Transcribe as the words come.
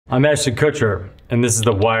I'm Ashton Kutcher, and this is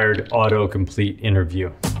the WIRED Autocomplete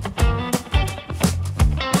Interview.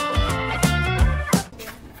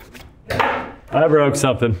 I broke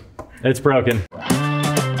something. It's broken.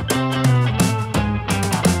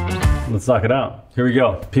 Let's knock it out. Here we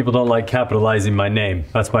go. People don't like capitalizing my name.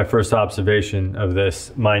 That's my first observation of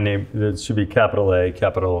this. My name, it should be capital A,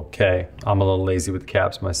 capital K. I'm a little lazy with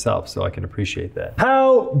caps myself, so I can appreciate that.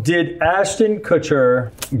 How did Ashton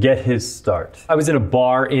Kutcher get his start? I was in a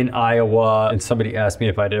bar in Iowa, and somebody asked me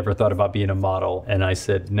if I'd ever thought about being a model, and I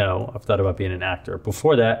said, no, I've thought about being an actor.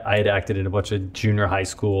 Before that, I had acted in a bunch of junior high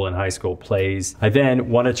school and high school plays. I then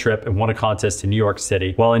won a trip and won a contest in New York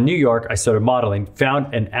City. While in New York, I started modeling,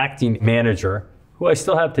 found an acting manager who I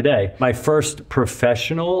still have today. My first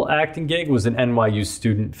professional acting gig was an NYU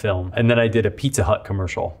student film, and then I did a Pizza Hut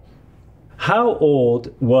commercial. How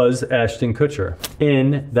old was Ashton Kutcher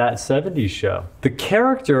in that 70s show? The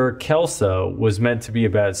character Kelso was meant to be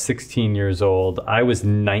about 16 years old. I was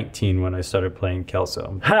 19 when I started playing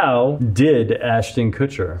Kelso. How did Ashton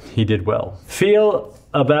Kutcher? He did well. Feel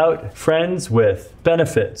about Friends with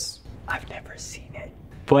Benefits. I've never seen it,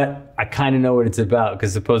 but I kind of know what it's about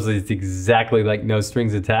because supposedly it's exactly like No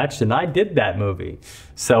Strings Attached, and I did that movie.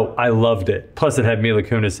 So I loved it. Plus it had Mila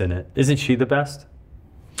Kunis in it. Isn't she the best?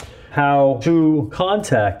 How to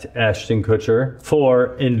contact Ashton Kutcher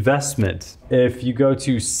for investment. If you go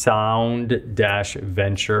to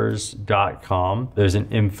sound-ventures.com, there's an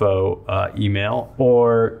info email,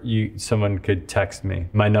 or someone could text me.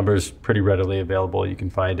 My number's pretty readily available. You can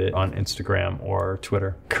find it on Instagram or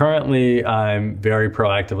Twitter. Currently, I'm very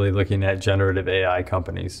proactively looking at generative AI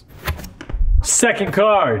companies. Second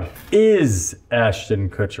card is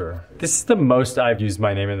Ashton Kutcher. This is the most I've used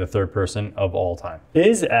my name in the third person of all time.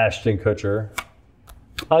 Is Ashton Kutcher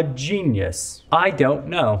a genius? I don't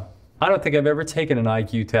know. I don't think I've ever taken an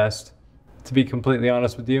IQ test, to be completely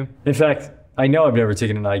honest with you. In fact, I know I've never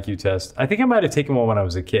taken an IQ test. I think I might have taken one when I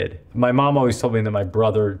was a kid. My mom always told me that my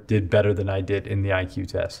brother did better than I did in the IQ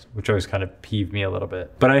test, which always kind of peeved me a little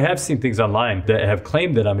bit. But I have seen things online that have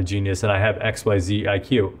claimed that I'm a genius and I have XYZ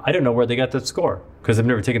IQ. I don't know where they got that score because I've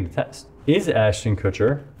never taken the test. Is Ashton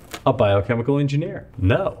Kutcher a biochemical engineer?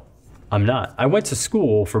 No, I'm not. I went to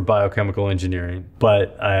school for biochemical engineering,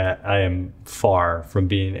 but I am far from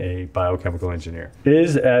being a biochemical engineer.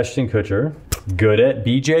 Is Ashton Kutcher good at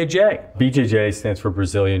BJJ? BJJ stands for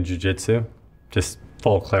Brazilian Jiu-Jitsu. Just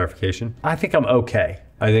full clarification. I think I'm okay.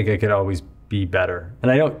 I think I could always be better.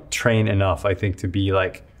 And I don't train enough, I think, to be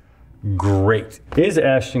like great. Is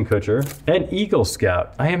Ashton Kutcher an Eagle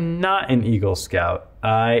Scout? I am not an Eagle Scout.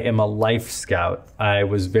 I am a Life Scout. I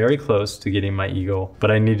was very close to getting my Eagle,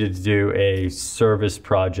 but I needed to do a service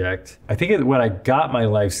project. I think when I got my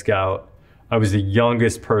Life Scout, I was the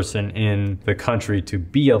youngest person in the country to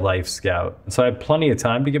be a Life Scout. So I had plenty of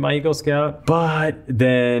time to get my Eagle Scout, but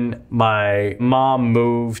then my mom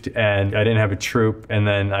moved and I didn't have a troop, and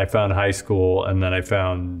then I found high school, and then I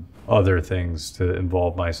found other things to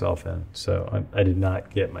involve myself in. So I did not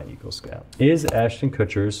get my Eagle Scout. Is Ashton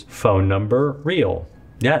Kutcher's phone number real?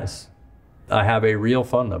 Yes. I have a real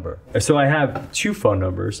phone number. So I have two phone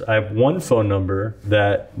numbers. I have one phone number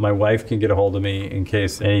that my wife can get a hold of me in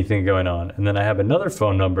case anything going on. And then I have another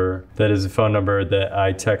phone number that is a phone number that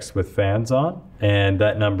I text with fans on. And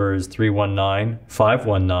that number is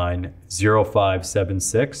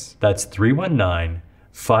 319-519-0576. That's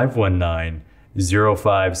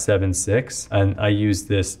 319-519-0576. And I use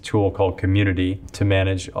this tool called Community to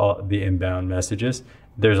manage all the inbound messages.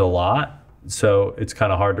 There's a lot. So it's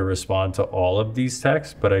kind of hard to respond to all of these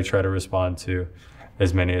texts, but I try to respond to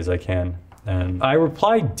as many as I can. And I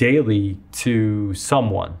reply daily to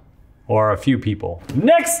someone or a few people.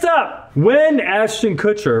 Next up, when did Ashton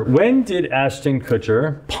Kutcher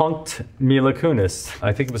punked Mila Kunis?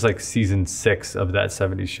 I think it was like season 6 of that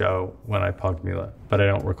 70s show when I punked Mila, but I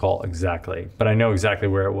don't recall exactly. But I know exactly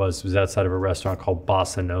where it was. It was outside of a restaurant called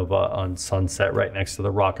Bossa Nova on Sunset, right next to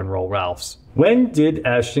the Rock and Roll Ralph's. When did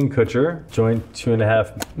Ashton Kutcher join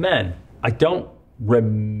 2.5 Men? I don't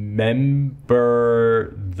remember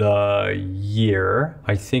the year.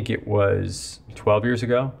 I think it was 12 years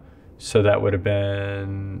ago. So that would have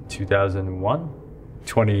been 2001,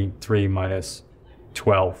 23 minus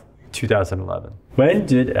 12, 2011. When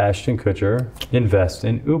did Ashton Kutcher invest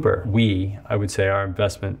in Uber? I would say our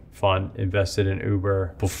investment fund invested in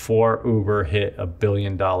Uber before Uber hit $1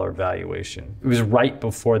 billion valuation. It was right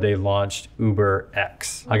before they launched Uber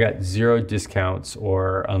X. I got 0 discounts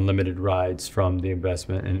or unlimited rides from the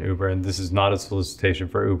investment in Uber, and this is not a solicitation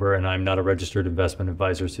for Uber, and I'm not a registered investment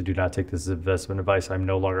advisor, so do not take this as investment advice. I'm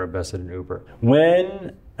no longer invested in Uber.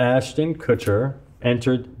 When Ashton Kutcher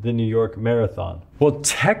entered the New York Marathon? Well,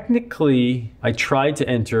 technically, I tried to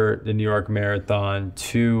enter the New York Marathon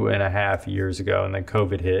 2.5 years ago, and then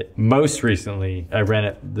COVID hit. Most recently, I ran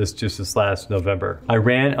it just this last November. I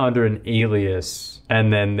ran under an alias,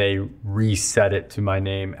 and then they reset it to my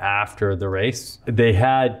name after the race. They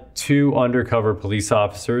had 2 undercover police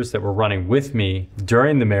officers that were running with me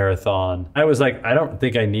during the marathon. I was like, I don't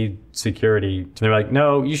think I need security. They're like,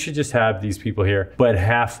 no, you should just have these people here. But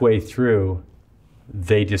halfway through,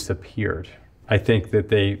 they disappeared. I think that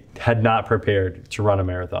they had not prepared to run a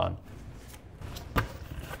marathon.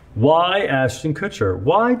 Why Ashton Kutcher?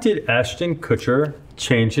 Why did Ashton Kutcher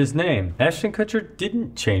change his name? Ashton Kutcher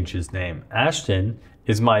didn't change his name. Ashton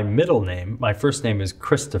is my middle name. My first name is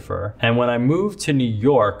Christopher. And when I moved to New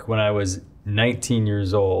York when I was 19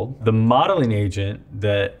 years old, the modeling agent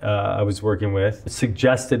that I was working with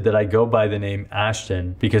suggested that I go by the name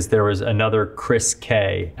Ashton because there was another Chris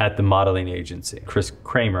K at the modeling agency, Chris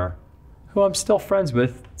Kramer, who I'm still friends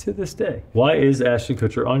with to this day. Why is Ashton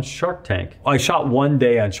Kutcher on Shark Tank? I shot 1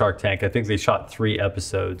 day on Shark Tank. I think they shot 3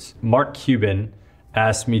 episodes. Mark Cuban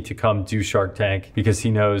asked me to come do Shark Tank because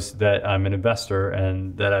he knows that I'm an investor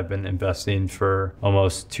and that I've been investing for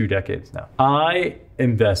almost 2 decades now. I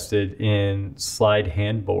invested in slide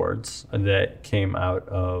handboards that came out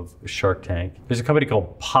of Shark Tank. There's a company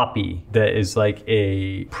called Poppy that is like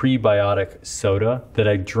a prebiotic soda that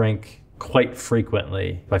I drink quite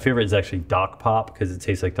frequently. My favorite is actually Doc Pop because it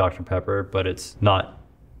tastes like Dr. Pepper, but it's not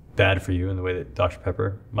bad for you in the way that Dr.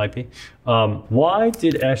 Pepper might be. Why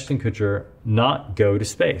did Ashton Kutcher not go to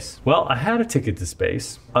space? Well, I had a ticket to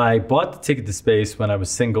space. I bought the ticket to space when I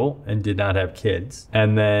was single and did not have kids.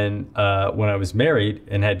 And then when I was married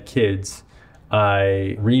and had kids,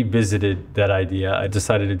 I revisited that idea. I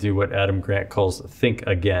decided to do what Adam Grant calls think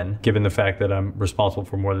again, given the fact that I'm responsible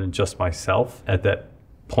for more than just myself. At that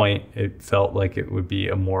point, it felt like it would be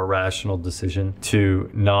a more rational decision to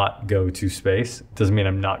not go to space. Doesn't mean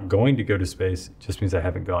I'm not going to go to space, it just means I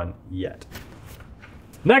haven't gone yet.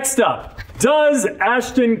 Next up, did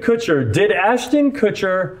Ashton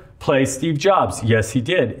Kutcher play Steve Jobs? Yes, he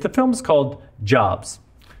did. The film is called Jobs,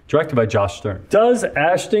 directed by Josh Stern. Does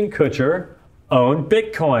Ashton Kutcher own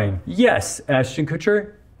Bitcoin? Yes, Ashton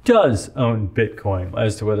Kutcher does own Bitcoin.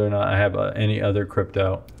 As to whether or not I have any other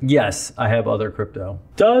crypto, yes, I have other crypto.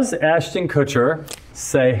 Does Ashton Kutcher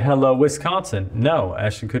say hello Wisconsin? No,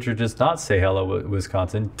 Ashton Kutcher does not say hello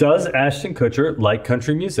Wisconsin. Does Ashton Kutcher like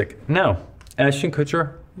country music? No, Ashton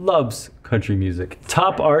Kutcher loves country music.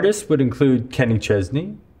 Top artists would include Kenny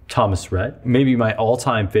Chesney, Thomas Rhett. Maybe my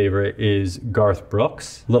all-time favorite is Garth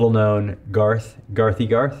Brooks, little known Garthy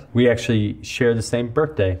Garth. We actually share the same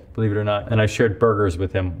birthday, believe it or not. And I shared burgers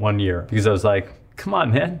with him 1 year because I was like, come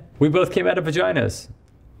on, man. We both came out of vaginas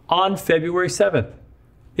on February 7th.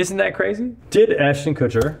 Isn't that crazy? Did Ashton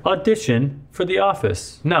Kutcher audition for The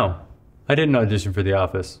Office? No, I didn't audition for The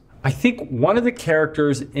Office. I think one of the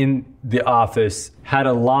characters in The Office had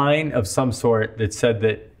a line of some sort that said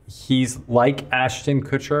that he's like Ashton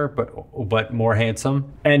Kutcher, but more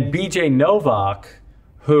handsome. And BJ Novak,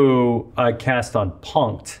 who I cast on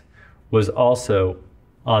Punk'd, was also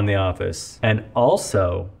on The Office. And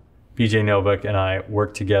also, BJ Novak and I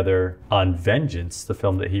worked together on Vengeance, the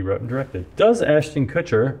film that he wrote and directed. Does Ashton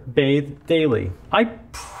Kutcher bathe daily? I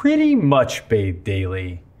pretty much bathe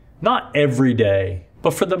daily. Not every day,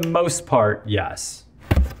 but for the most part, yes.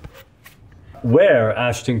 Where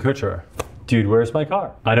Ashton Kutcher? Dude, where's my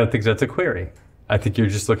car? I don't think that's a query. I think you're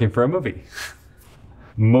just looking for a movie.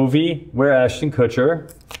 Movie where Ashton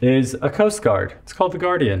Kutcher is a Coast Guard. It's called The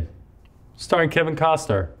Guardian, starring Kevin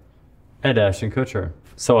Costner and Ashton Kutcher,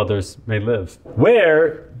 so others may live.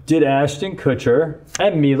 Where did Ashton Kutcher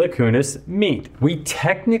and Mila Kunis meet? We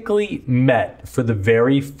technically met for the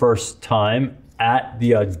very first time at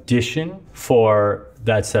the audition for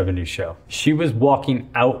That 70s Show. She was walking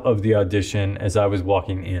out of the audition as I was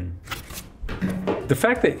walking in. The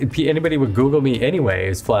fact that anybody would Google me anyway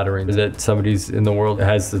is flattering. That somebody's in the world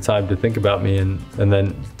has the time to think about me and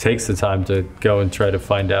then takes the time to go and try to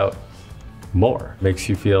find out more. Makes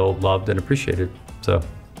you feel loved and appreciated. So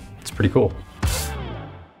it's pretty cool.